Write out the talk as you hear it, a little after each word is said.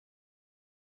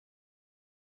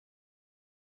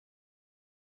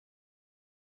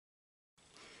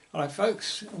Hello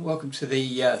folks, and welcome to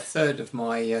the third of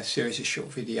my series of short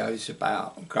videos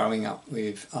about growing up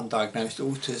with undiagnosed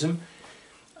autism.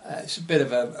 It's a bit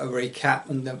of a recap.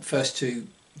 In the first two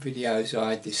videos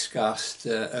I discussed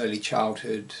early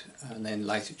childhood and then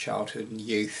later childhood and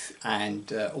youth,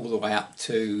 and all the way up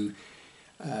to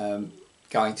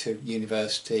going to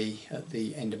university at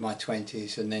the end of my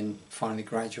 20s and then finally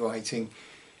graduating.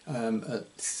 At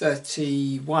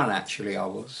 31 actually I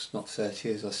was, not 30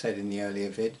 as I said in the earlier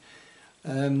vid.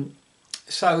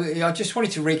 So I just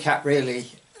wanted to recap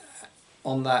really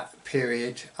on that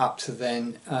period up to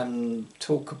then and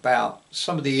talk about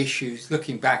some of the issues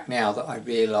looking back now that I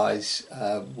realise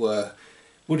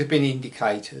would have been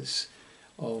indicators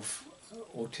of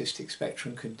autistic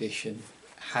spectrum condition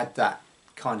had that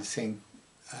kind of thing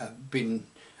been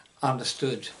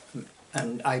understood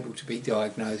and able to be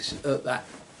diagnosed at that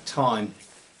time.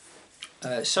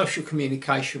 Social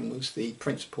communication was the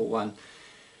principal one.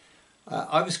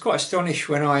 I was quite astonished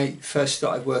when I first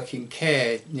started working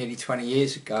care nearly 20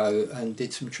 years ago and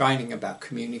did some training about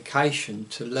communication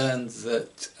to learn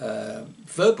that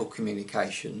verbal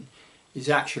communication is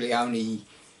actually only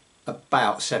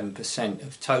about 7%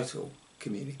 of total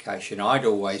communication. I'd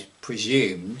always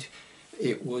presumed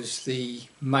it was the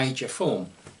major form.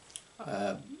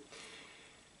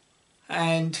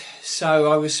 And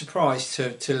so I was surprised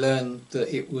to learn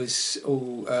that it was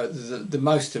all, the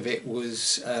most of it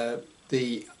was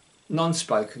the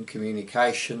non-spoken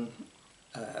communication,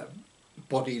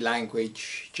 body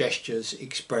language, gestures,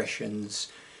 expressions,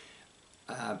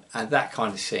 and that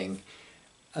kind of thing,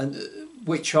 and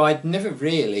which I'd never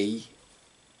really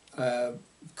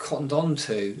cottoned on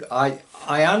to. I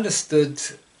understood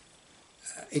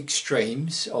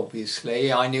extremes,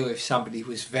 obviously. I knew if somebody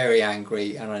was very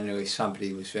angry, and I knew if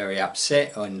somebody was very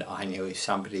upset, and I knew if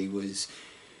somebody was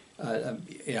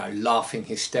laughing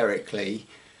hysterically,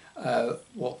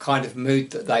 what kind of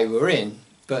mood that they were in.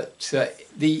 But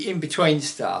the in-between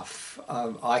stuff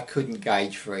I couldn't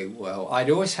gauge very well. I'd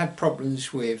always had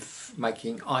problems with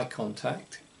making eye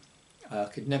contact. I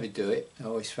could never do it. I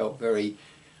always felt very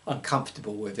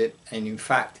uncomfortable with it, and in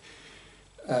fact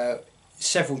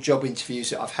several job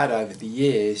interviews that I've had over the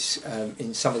years,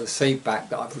 in some of the feedback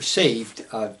that I've received,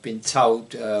 I've been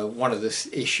told one of the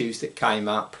issues that came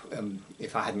up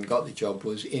if I hadn't got the job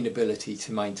was inability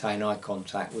to maintain eye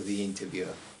contact with the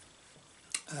interviewer.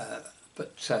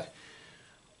 But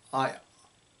I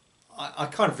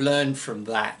kind of learned from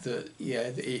that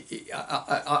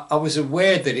I was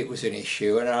aware that it was an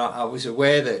issue, and I was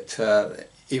aware that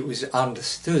it was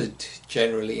understood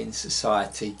generally in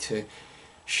society to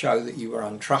show that you were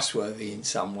untrustworthy in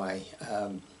some way,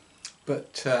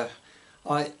 but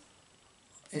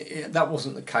that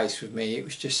wasn't the case with me. It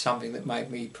was just something that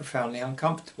made me profoundly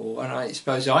uncomfortable, and I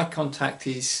suppose eye contact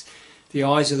is the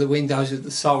eyes are the windows of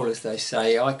the soul, as they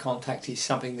say. Eye contact is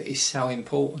something that is so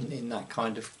important in that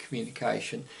kind of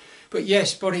communication. But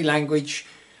yes, body language,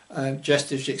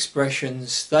 gestures,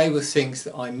 expressions, they were things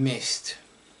that I missed,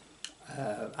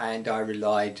 and I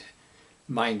relied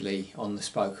mainly on the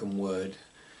spoken word.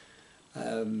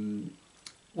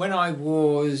 When I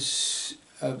was,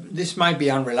 this may be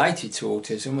unrelated to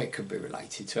autism, it could be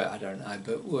related to it, I don't know,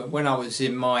 but when I was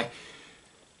in my,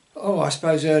 I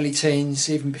suppose early teens,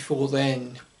 even before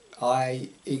then, I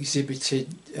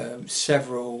exhibited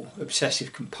several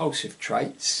obsessive compulsive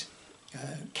traits,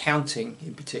 counting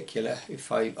in particular. If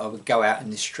I would go out in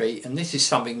the street, and this is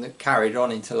something that carried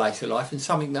on into later life and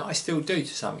something that I still do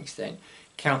to some extent,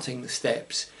 counting the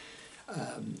steps.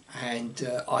 And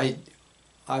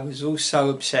I was also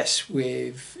obsessed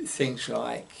with things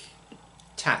like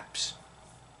taps,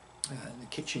 the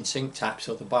kitchen sink taps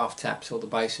or the bath taps or the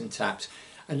basin taps,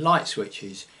 and light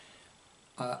switches.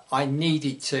 I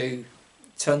needed to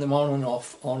turn them on and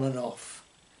off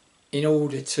in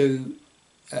order to,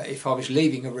 if I was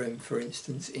leaving a room for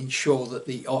instance, ensure that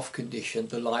the off condition,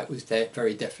 the light was there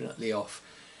very definitely off,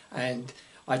 and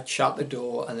I'd shut the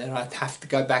door and then I'd have to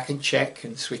go back and check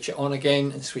and switch it on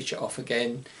again and switch it off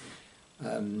again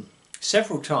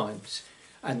several times.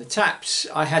 And the taps,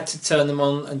 I had to turn them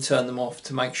on and turn them off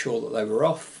to make sure that they were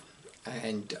off,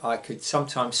 and I could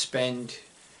sometimes spend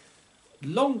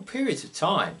long periods of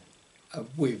time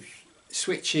with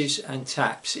switches and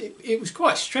taps. It was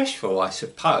quite stressful, I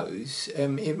suppose.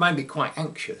 It made me quite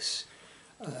anxious.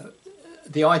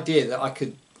 The idea that I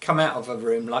could come out of a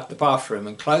room like the bathroom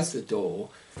and close the door,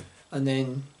 and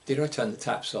then did I turn the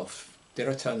taps off, did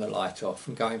I turn the light off,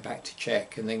 and going back to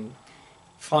check, and then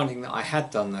finding that I had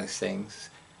done those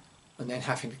things and then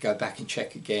having to go back and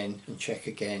check again and check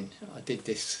again. I did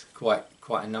this quite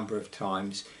a number of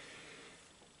times.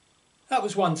 That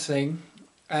was one thing,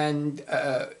 and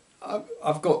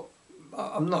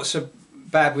I'm not so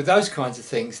bad with those kinds of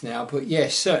things now, but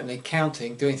yes, certainly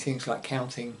counting, doing things like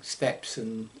counting steps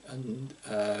and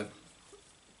that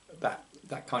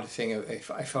kind of thing.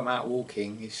 If I'm out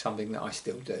walking, is something that I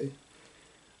still do.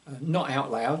 Not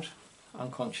out loud,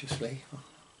 unconsciously.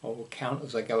 I will count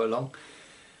as I go along.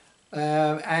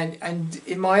 And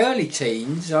in my early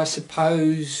teens, I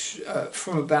suppose,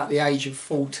 from about the age of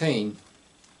 14,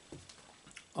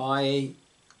 I'd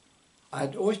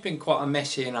always been quite a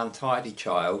messy and untidy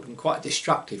child, and quite a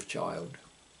destructive child.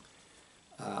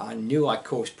 I knew I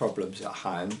caused problems at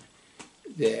home.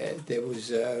 There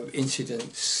was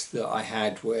incidents that I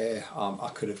had where I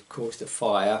could have caused a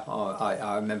fire.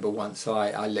 I remember once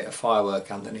I lit a firework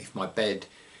underneath my bed.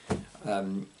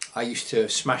 I used to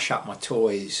smash up my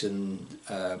toys and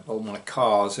all my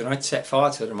cars, and I'd set fire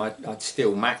to them. I'd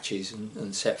steal matches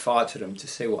and set fire to them to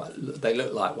see what they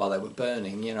looked like while they were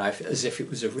burning, you know, as if it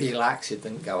was a real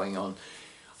accident going on.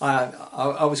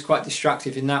 I was quite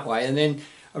destructive in that way. And then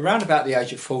around about the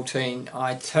age of 14,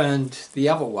 I turned the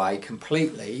other way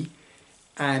completely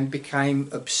and became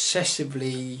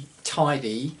obsessively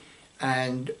tidy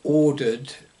and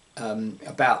ordered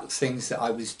about things that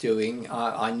I was doing.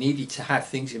 I needed to have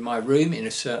things in my room in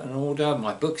a certain order.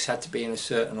 My books had to be in a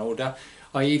certain order.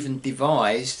 I even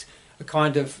devised a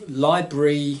kind of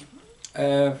library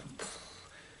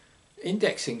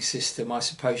indexing system, I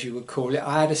suppose you would call it.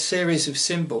 I had a series of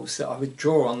symbols that I would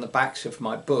draw on the backs of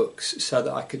my books so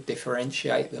that I could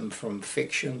differentiate them from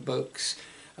fiction books,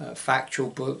 factual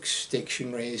books,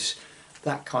 dictionaries,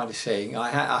 that kind of thing.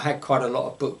 I had quite a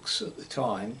lot of books at the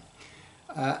time.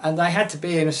 And they had to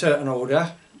be in a certain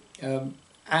order,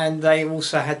 and they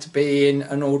also had to be in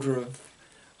an order of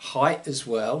height as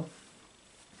well.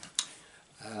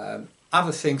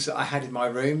 Other things that I had in my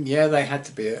room, yeah, they had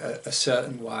to be a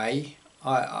certain way.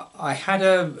 I had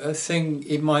a thing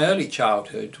in my early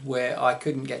childhood where I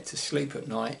couldn't get to sleep at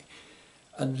night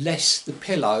unless the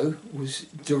pillow was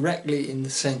directly in the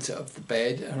centre of the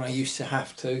bed, and I used to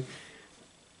have to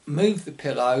move the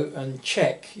pillow and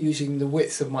check using the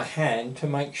width of my hand to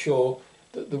make sure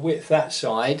that the width that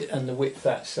side and the width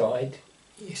that side,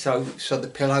 so the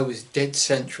pillow was dead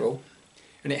central,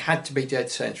 and it had to be dead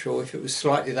central. If it was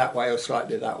slightly that way or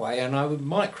slightly that way, and I would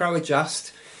micro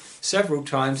adjust several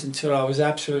times until I was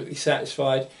absolutely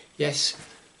satisfied, yes,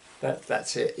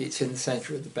 that's it, it's in the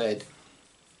centre of the bed.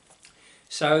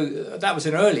 So that was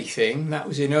an early thing, that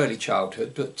was in early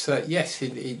childhood, but yes,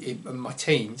 in my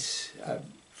teens,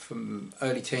 from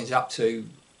early teens up to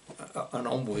and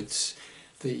onwards,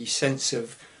 the sense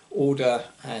of order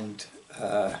and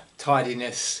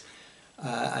tidiness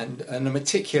and a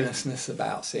meticulousness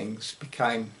about things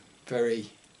became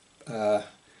very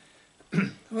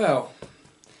well,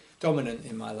 dominant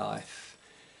in my life.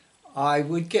 I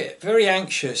would get very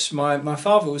anxious. My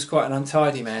father was quite an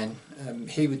untidy man.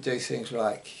 He would do things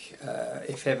like,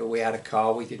 if ever we had a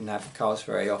car, we didn't have cars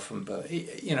very often, but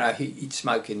he'd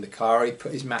smoke in the car, he'd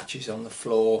put his matches on the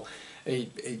floor,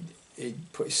 he'd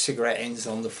put his cigarette ends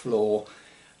on the floor.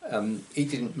 He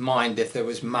didn't mind if there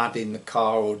was mud in the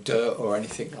car or dirt or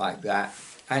anything like that.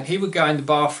 And he would go in the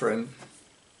bathroom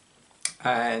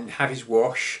and have his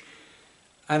wash,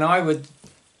 and I would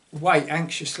wait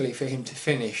anxiously for him to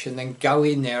finish and then go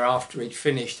in there after he'd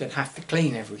finished and have to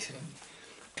clean everything.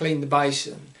 Clean the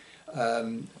basin,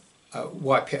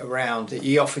 wipe it around.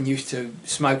 He often used to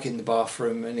smoke in the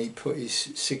bathroom, and he'd put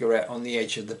his cigarette on the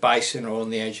edge of the basin or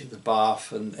on the edge of the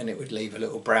bath, and it would leave a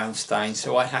little brown stain,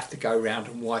 so I'd have to go around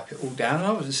and wipe it all down. And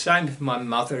I was the same with my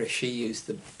mother. If she used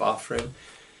the bathroom,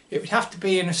 it would have to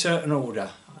be in a certain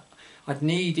order. I'd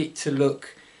need it to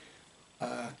look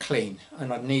clean,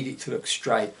 and I'd need it to look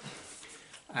straight.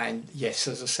 And yes,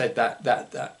 as I said,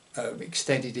 that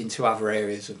extended into other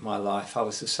areas of my life. I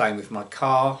was the same with my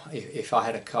car. If I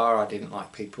had a car, I didn't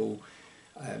like people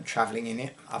travelling in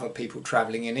it, other people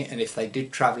travelling in it, and if they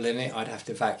did travel in it, I'd have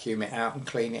to vacuum it out and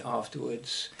clean it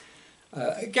afterwards.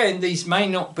 Again, these may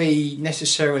not be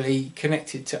necessarily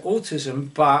connected to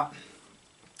autism, but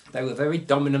they were very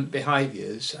dominant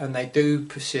behaviours, and they do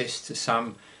persist to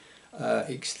some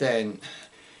extent.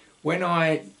 When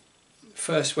I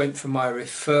first went for my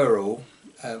referral,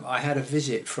 I had a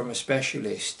visit from a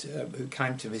specialist who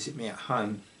came to visit me at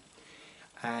home,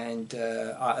 and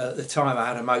at the time I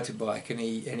had a motorbike, and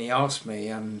he asked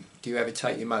me, do you ever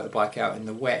take your motorbike out in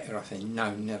the wet? And I said,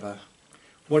 no, never.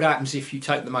 What happens if you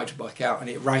take the motorbike out and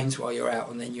it rains while you're out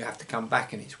and then you have to come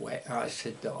back and it's wet? And I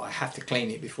said, oh, I have to clean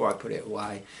it before I put it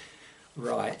away.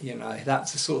 Right,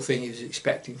 that's the sort of thing he was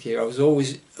expecting to hear. I was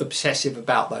always obsessive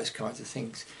about those kinds of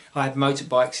things. I had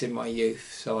motorbikes in my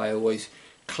youth, so I always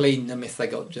clean them if they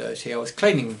got dirty. I was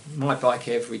cleaning my bike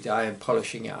every day and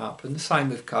polishing it up, and the same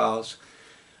with cars.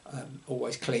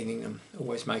 Always cleaning them,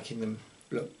 always making them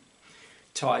look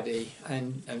tidy,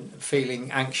 and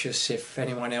feeling anxious if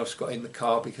anyone else got in the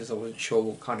car because I wasn't sure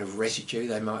what kind of residue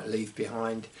they might leave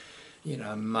behind, you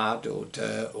know, mud or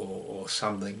dirt or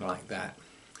something like that.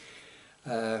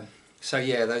 So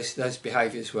yeah, those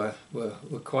behaviours were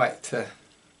quite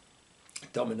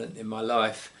dominant in my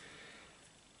life.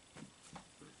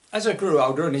 As I grew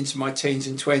older and into my teens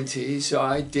and 20s,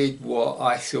 I did what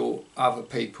I thought other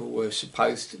people were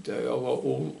supposed to do,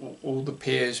 or all the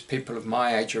peers, people of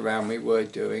my age around me were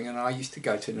doing, and I used to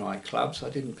go to nightclubs. I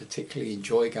didn't particularly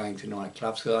enjoy going to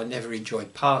nightclubs because I never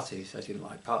enjoyed parties. I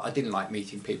didn't like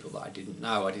meeting people that I didn't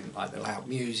know. I didn't like the loud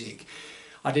music.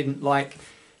 I didn't like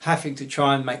having to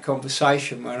try and make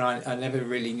conversation when I never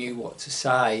really knew what to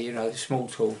say. You know, small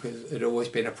talk had always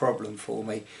been a problem for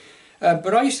me.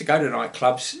 But I used to go to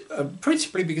nightclubs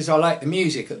principally because I liked the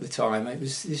music at the time.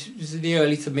 This was the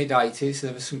early to mid 80s.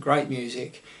 There was some great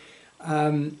music,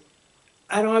 and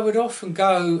I would often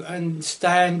go and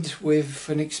stand with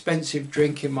an expensive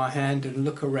drink in my hand and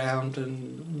look around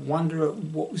and wonder at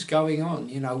what was going on.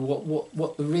 You know,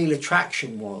 what the real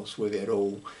attraction was with it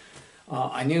all.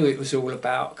 I knew it was all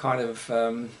about kind of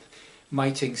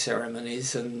mating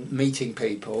ceremonies and meeting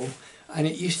people, and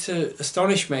it used to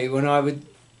astonish me when I would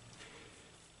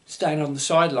stand on the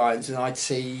sidelines and I'd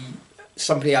see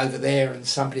somebody over there and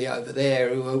somebody over there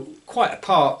who were quite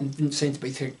apart and didn't seem to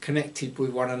be connected with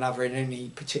one another in any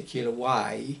particular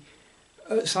way,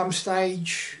 at some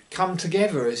stage come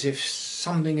together as if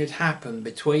something had happened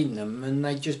between them and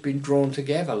they'd just been drawn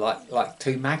together like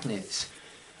two magnets.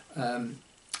 And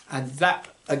that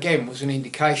again was an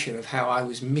indication of how I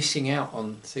was missing out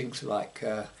on things like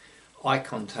eye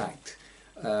contact,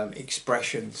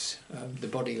 expressions, the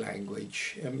body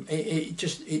language. It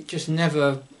just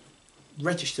never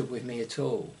registered with me at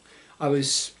all. I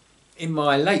was in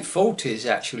my late 40s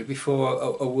actually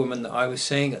before a woman that I was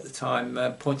seeing at the time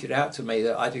pointed out to me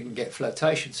that I didn't get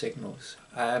flirtation signals,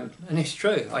 and it's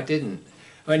true, I didn't.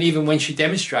 And even when she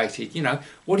demonstrated, you know,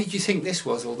 what did you think this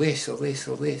was, or this, or this,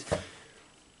 or this?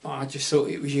 I just thought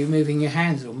it was you moving your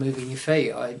hands or moving your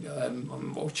feet,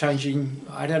 or changing,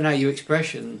 I don't know, your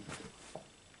expression.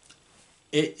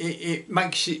 It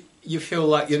makes you feel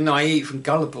like you're naive and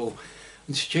gullible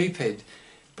and stupid,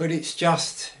 but it's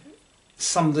just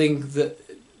something that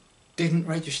didn't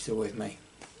register with me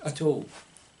at all.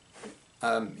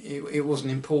 It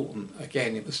wasn't important.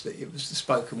 Again, it was the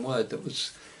spoken word that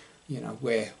was, you know,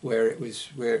 where it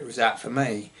was at for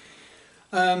me.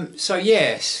 So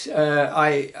yes,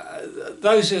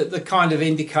 those are the kind of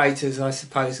indicators, I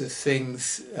suppose, of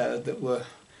things that were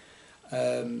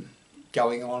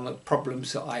going on,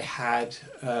 problems that I had.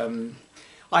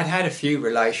 I'd had a few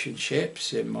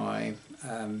relationships in my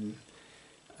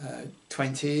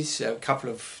 20s, a couple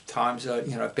of times.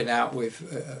 You know, I've been out with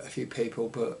a few people,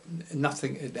 but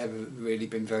nothing had ever really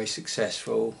been very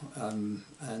successful, and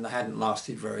they hadn't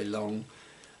lasted very long.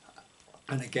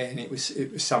 And again, it was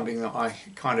something that I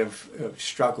kind of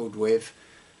struggled with.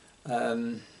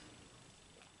 I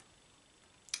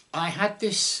had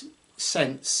this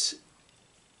sense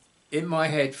in my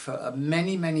head for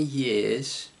many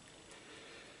years,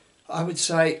 I would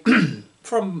say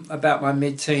from about my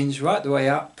mid-teens right the way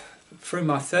up through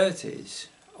my 30s,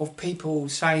 of people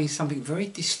saying something very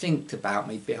distinct about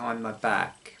me behind my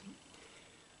back,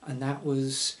 and that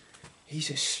was, he's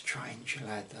a strange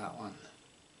lad, that one.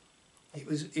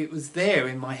 It was there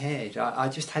in my head. I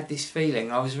just had this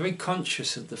feeling. I was very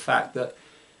conscious of the fact that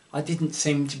I didn't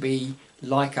seem to be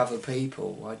like other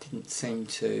people. I didn't seem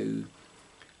to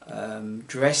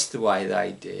dress the way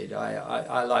they did.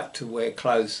 I liked to wear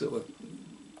clothes that were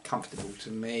comfortable to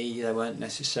me. They weren't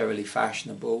necessarily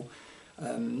fashionable.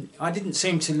 I didn't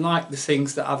seem to like the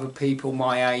things that other people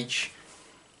my age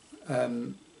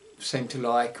seemed to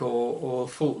like or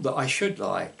thought that I should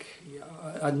like.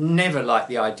 I never liked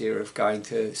the idea of going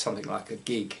to something like a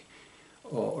gig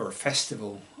or a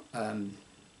festival.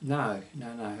 No,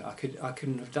 I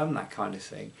couldn't have done that kind of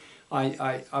thing.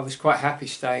 I was quite happy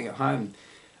staying at home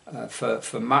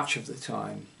for much of the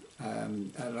time.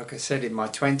 Like I said, in my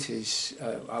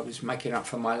 20s, I was making up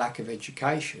for my lack of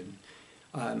education.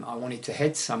 I wanted to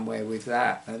head somewhere with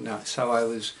that, and so I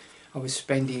was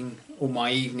spending all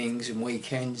my evenings and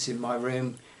weekends in my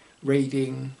room,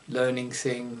 reading, learning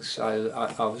things. I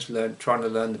was trying to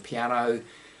learn the piano,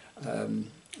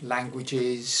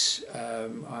 languages.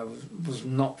 I was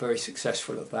not very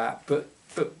successful at that, but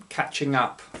catching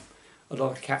up, a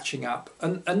lot of catching up,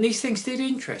 and these things did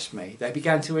interest me. They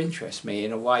began to interest me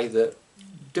in a way that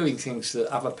doing things that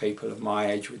other people of my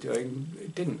age were doing,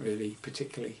 it didn't really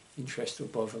particularly interest or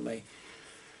bother me.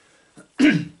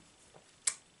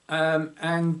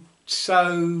 And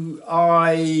so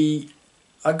I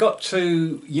got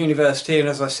to university, and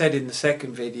as I said in the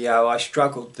second video, I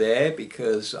struggled there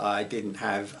because I didn't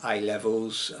have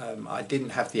A-levels. I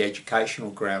didn't have the educational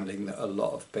grounding that a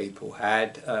lot of people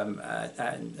had,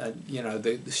 and you know,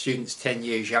 the students 10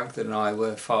 years younger than I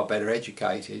were far better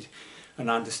educated and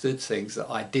understood things that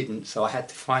I didn't, so I had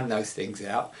to find those things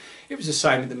out. It was the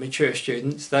same with the mature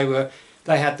students.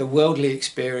 They had the worldly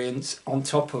experience on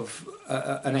top of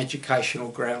an educational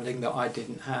grounding that I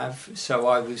didn't have, so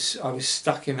I was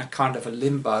stuck in a kind of a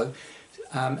limbo,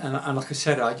 and like I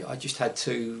said, I just had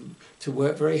to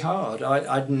work very hard.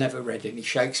 I'd never read any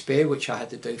Shakespeare, which I had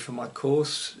to do for my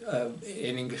course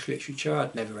in English literature.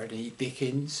 I'd never read any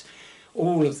Dickens.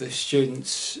 All of the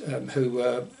students who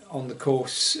were on the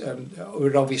course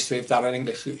would obviously have done an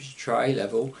English literature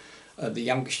A-level, the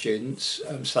younger students,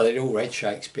 so they'd all read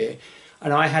Shakespeare.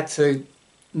 And I had to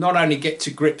not only get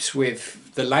to grips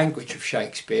with the language of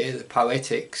Shakespeare, the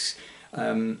poetics,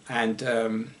 and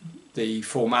the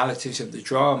formalities of the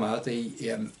drama,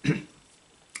 the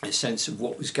sense of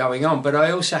what was going on, but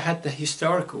I also had the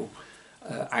historical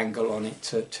angle on it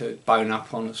to bone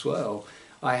up on as well.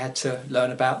 I had to learn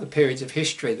about the periods of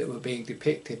history that were being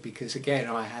depicted, because again,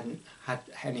 I hadn't had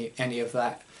any of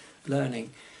that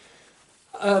learning.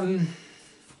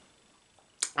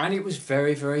 And it was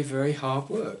very, very, very hard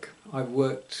work. I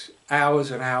worked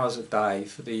hours and hours a day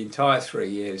for the entire 3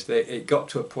 years. It got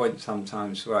to a point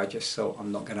sometimes where I just thought,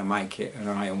 I'm not going to make it, and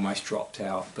I almost dropped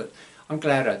out. But I'm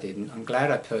glad I didn't. I'm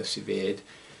glad I persevered.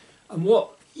 And what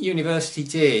university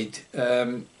did,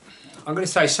 I'm going to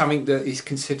say something that is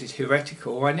considered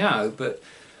heretical, I know, but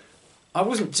I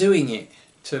wasn't doing it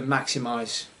to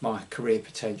maximise my career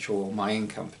potential or my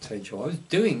income potential. I was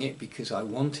doing it because I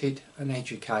wanted an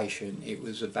education. It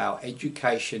was about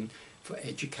education for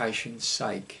education's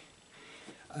sake.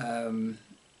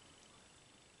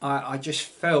 I just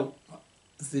felt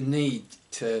the need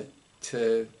to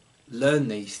learn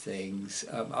these things.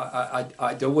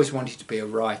 I'd always wanted to be a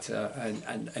writer,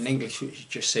 and English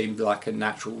just seemed like a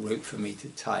natural route for me to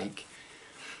take.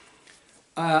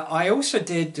 I also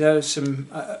did some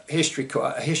history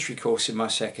course in my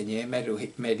second year,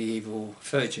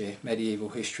 third year medieval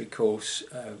history course,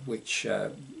 which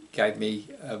gave me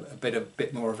a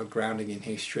bit more of a grounding in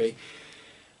history.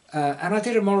 And I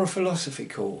did a moral philosophy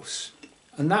course,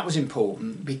 and that was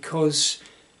important because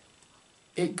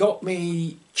it got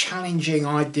me challenging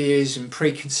ideas and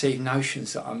preconceived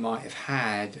notions that I might have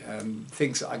had,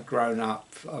 things that I'd grown up.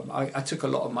 I took a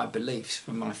lot of my beliefs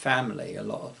from my family, a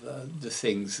lot of the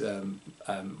things,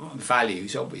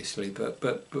 values obviously,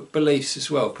 but beliefs as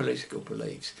well, political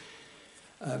beliefs,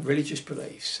 religious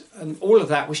beliefs, and all of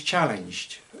that was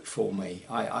challenged for me.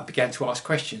 I began to ask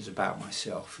questions about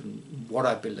myself and what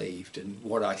I believed and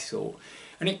what I thought,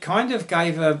 and it kind of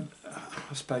gave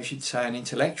I suppose you'd say, an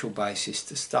intellectual basis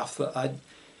to stuff that I'd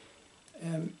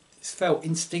felt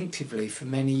instinctively for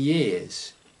many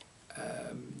years.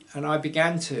 And I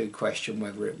began to question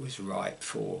whether it was right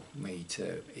for me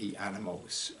to eat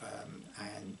animals.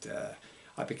 And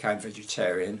I became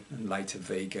vegetarian and later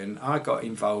vegan. I got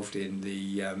involved in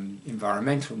the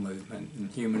environmental movement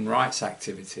and human rights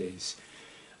activities,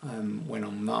 went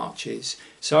on marches.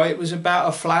 So it was about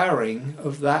a flowering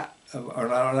of that,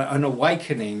 an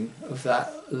awakening of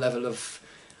that level of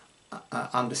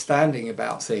understanding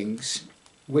about things,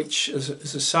 which, as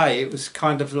I say, it was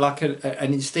kind of like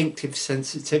an instinctive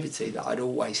sensitivity that I'd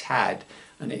always had,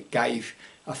 and it gave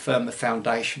a firmer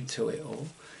foundation to it all.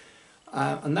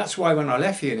 And that's why when I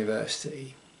left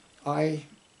university, I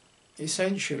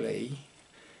essentially,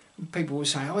 people would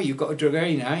say, oh, you've got a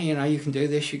degree now, you know, you can do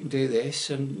this, you can do this.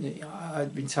 And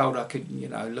I'd been told I could, you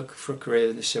know, look for a career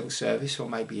in the civil service or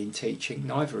maybe in teaching,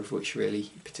 neither of which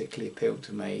really particularly appealed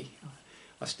to me.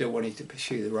 I still wanted to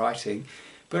pursue the writing.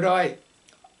 But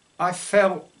I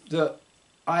felt that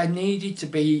I needed to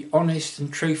be honest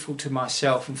and truthful to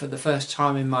myself, and for the first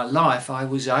time in my life I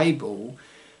was able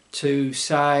to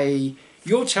say,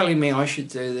 you're telling me I should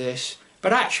do this,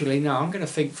 but actually no, I'm going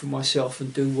to think for myself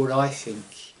and do what I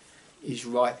think is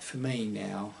right for me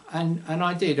now. And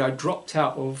I did. I dropped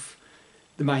out of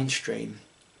the mainstream,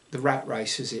 the rat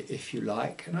race, if you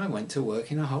like, and I went to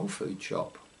work in a whole food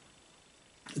shop.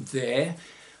 There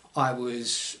I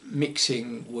was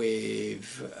mixing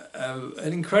with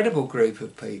an incredible group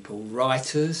of people: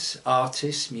 writers,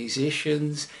 artists,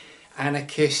 musicians,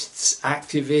 anarchists,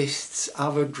 activists,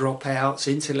 other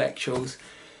dropouts, intellectuals,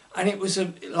 and it was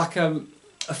like a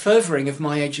furthering of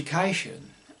my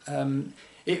education.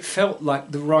 it felt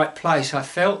like the right place. I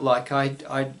felt like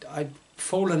I'd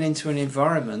fallen into an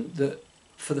environment that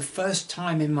for the first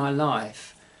time in my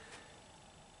life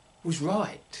was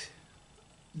right.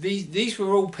 These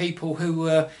were all people who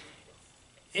were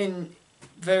in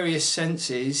various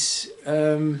senses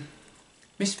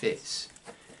misfits,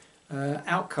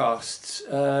 outcasts,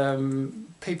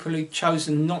 people who'd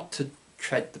chosen not to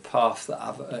tread the path that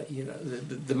other,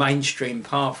 the mainstream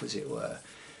path, as it were.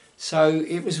 So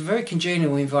it was a very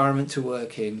congenial environment to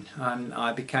work in, and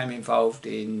I became involved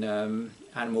in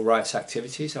animal rights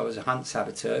activities. I was a hunt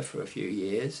saboteur for a few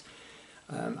years.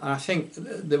 And I think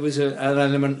there was an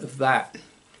element of that,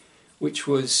 which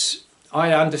was,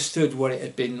 I understood what it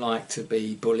had been like to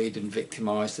be bullied and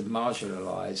victimised and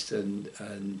marginalised, and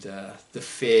the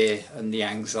fear and the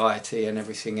anxiety and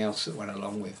everything else that went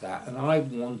along with that. And I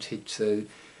wanted to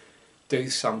do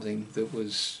something that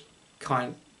was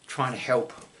trying to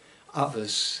help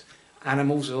others,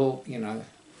 animals, or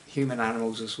human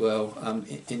animals as well,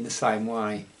 in the same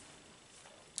way.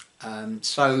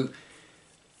 So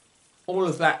all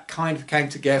of that kind of came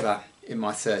together in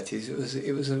my 30s.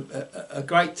 It was a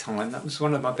great time. That was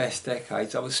one of my best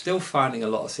decades. I was still finding a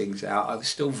lot of things out. I was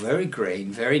still very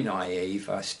green, very naive.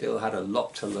 I still had a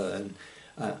lot to learn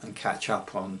and catch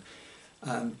up on.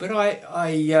 But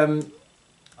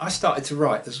I started to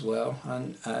write as well,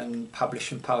 and publish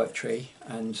some poetry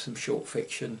and some short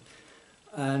fiction,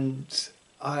 and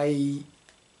I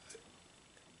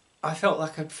felt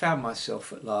like I'd found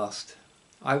myself at last.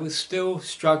 I was still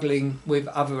struggling with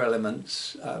other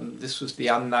elements. This was the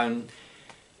unknown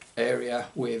area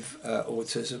with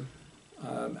autism,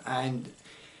 and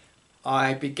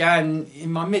I began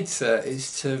in my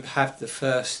mid-30s to have the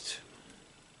first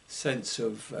sense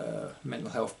of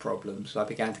mental health problems. I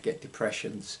began to get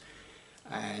depressions,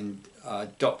 and I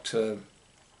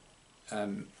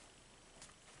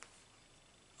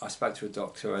spoke to a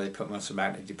doctor. They put me on some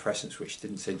antidepressants, which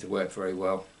didn't seem to work very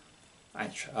well.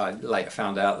 Actually, I later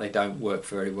found out they don't work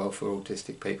very well for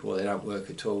autistic people. They don't work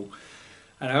at all.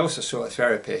 And I also saw a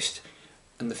therapist,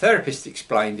 and the therapist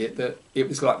explained that it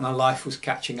was like my life was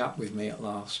catching up with me at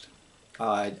last.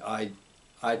 I'd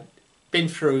been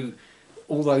through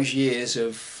all those years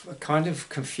of a kind of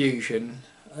confusion,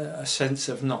 a sense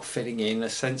of not fitting in, a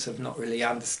sense of not really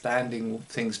understanding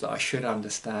things that I should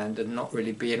understand, and not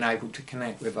really being able to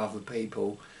connect with other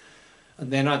people. And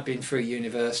then I'd been through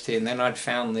university, and then I'd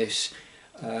found this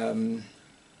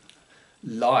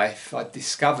life. I'd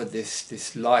discovered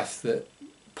this life,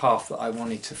 path that I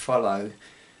wanted to follow,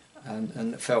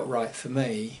 and that felt right for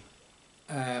me.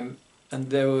 And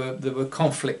there were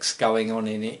conflicts going on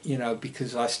in it,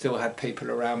 because I still had people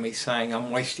around me saying,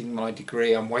 I'm wasting my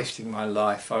degree, I'm wasting my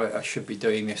life, I should be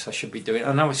doing this, I should be doing it.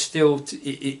 And I was still,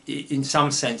 in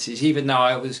some senses, even though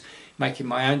I was making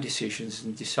my own decisions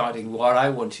and deciding what I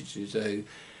wanted to do,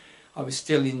 I was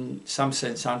still in some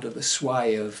sense under the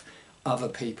sway of other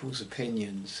people's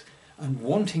opinions and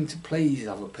wanting to please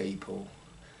other people.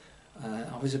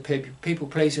 I was a people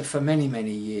pleaser for many,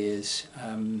 many years.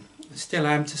 Still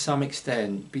am to some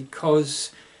extent,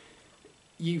 because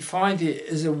you find it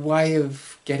as a way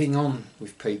of getting on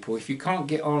with people. If you can't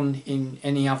get on in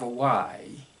any other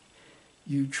way,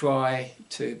 you try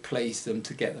to please them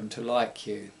to get them to like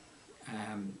you.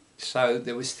 So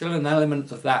there was still an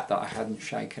element of that I hadn't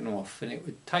shaken off, and it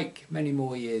would take many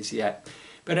more years yet.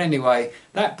 But anyway,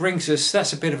 that's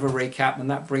a bit of a recap, and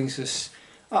that brings us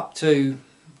up to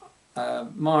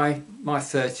my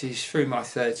 30s, through my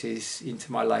 30s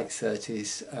into my late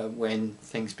 30s, when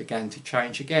things began to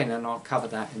change again, and I'll cover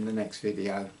that in the next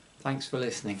video. Thanks for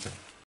listening.